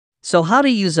So how to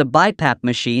use a BiPAP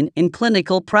machine in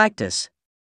clinical practice.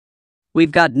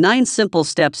 We've got 9 simple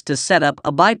steps to set up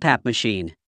a BiPAP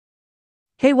machine.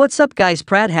 Hey, what's up guys,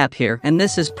 Pradhap here, and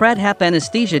this is Pradhap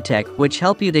Anesthesia Tech, which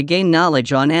help you to gain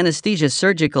knowledge on anesthesia,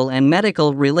 surgical and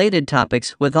medical related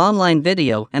topics with online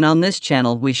video, and on this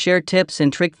channel we share tips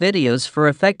and trick videos for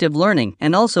effective learning,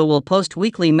 and also we'll post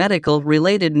weekly medical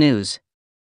related news.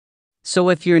 So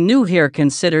if you're new here,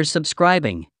 consider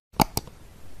subscribing.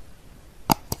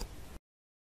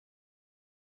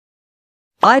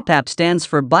 BiPAP stands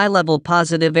for bilevel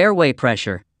positive airway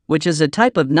pressure, which is a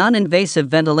type of non-invasive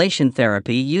ventilation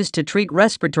therapy used to treat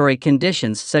respiratory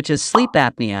conditions such as sleep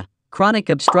apnea,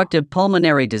 chronic obstructive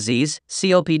pulmonary disease,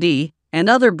 COPD, and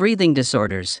other breathing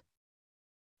disorders.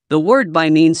 The word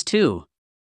bi means two.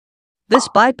 This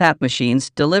BiPAP machines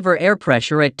deliver air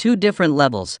pressure at 2 different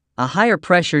levels, a higher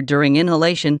pressure during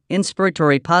inhalation,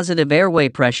 inspiratory positive airway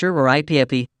pressure or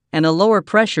IPAP, and a lower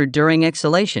pressure during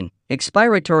exhalation,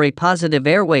 expiratory positive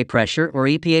airway pressure or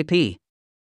EPAP.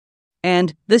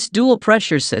 And this dual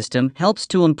pressure system helps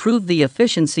to improve the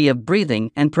efficiency of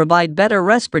breathing and provide better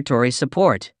respiratory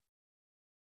support.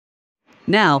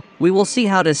 Now, we will see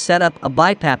how to set up a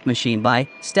BiPAP machine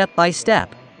step by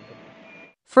step.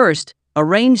 First,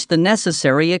 arrange the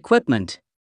necessary equipment.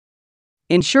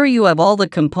 Ensure you have all the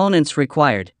components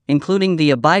required, including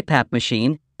the BiPAP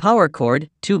machine, power cord,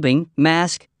 tubing,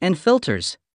 mask, and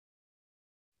filters.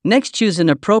 Next, choose an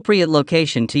appropriate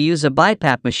location to use a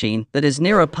BiPAP machine that is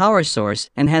near a power source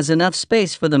and has enough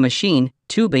space for the machine,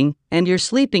 tubing, and your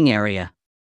sleeping area.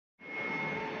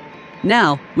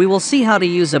 Now, we will see how to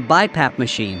use a BiPAP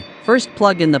machine. First,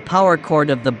 plug in the power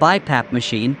cord of the BiPAP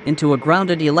machine into a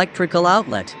grounded electrical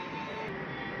outlet.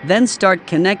 Then start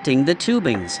connecting the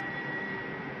tubings.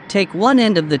 Take one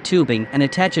end of the tubing and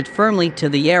attach it firmly to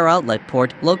the air outlet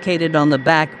port located on the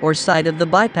back or side of the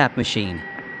BiPAP machine.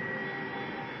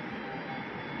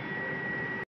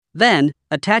 Then,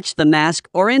 attach the mask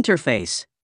or interface.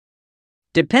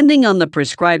 Depending on the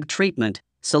prescribed treatment,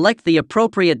 select the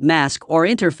appropriate mask or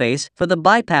interface for the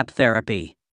BiPAP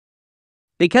therapy.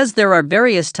 Because there are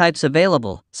various types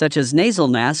available, such as nasal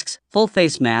masks,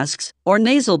 full-face masks, or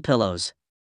nasal pillows.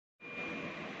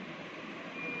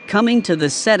 Coming to the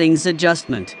settings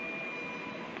adjustment.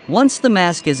 Once the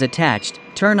mask is attached,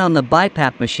 turn on the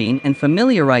BiPAP machine and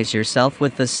familiarize yourself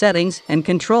with the settings and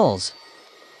controls.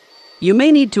 You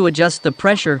may need to adjust the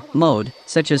pressure mode,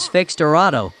 such as fixed or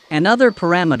auto, and other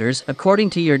parameters according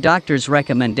to your doctor's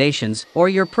recommendations or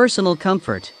your personal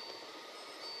comfort.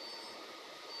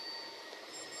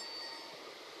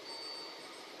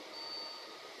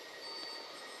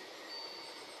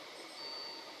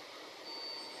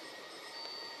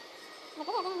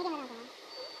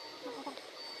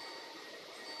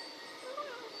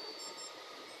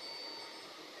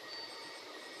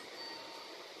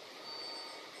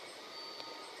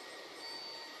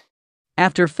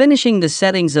 After finishing the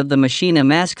settings of the machine, a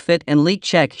mask fit and leak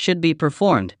check should be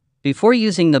performed. Before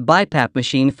using the BiPAP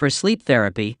machine for sleep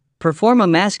therapy, perform a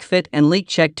mask fit and leak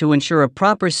check to ensure a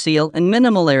proper seal and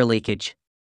minimal air leakage.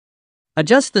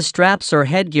 Adjust the straps or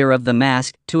headgear of the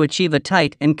mask to achieve a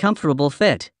tight and comfortable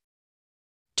fit.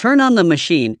 Turn on the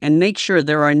machine and make sure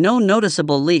there are no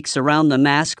noticeable leaks around the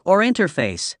mask or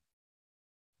interface.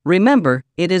 Remember,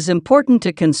 it is important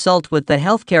to consult with the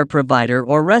healthcare provider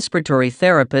or respiratory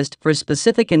therapist for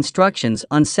specific instructions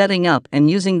on setting up and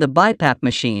using the BiPAP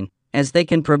machine, as they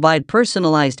can provide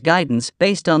personalized guidance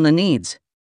based on the needs.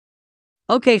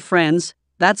 Okay friends,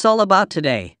 that's all about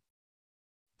today.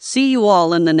 See you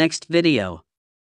all in the next video.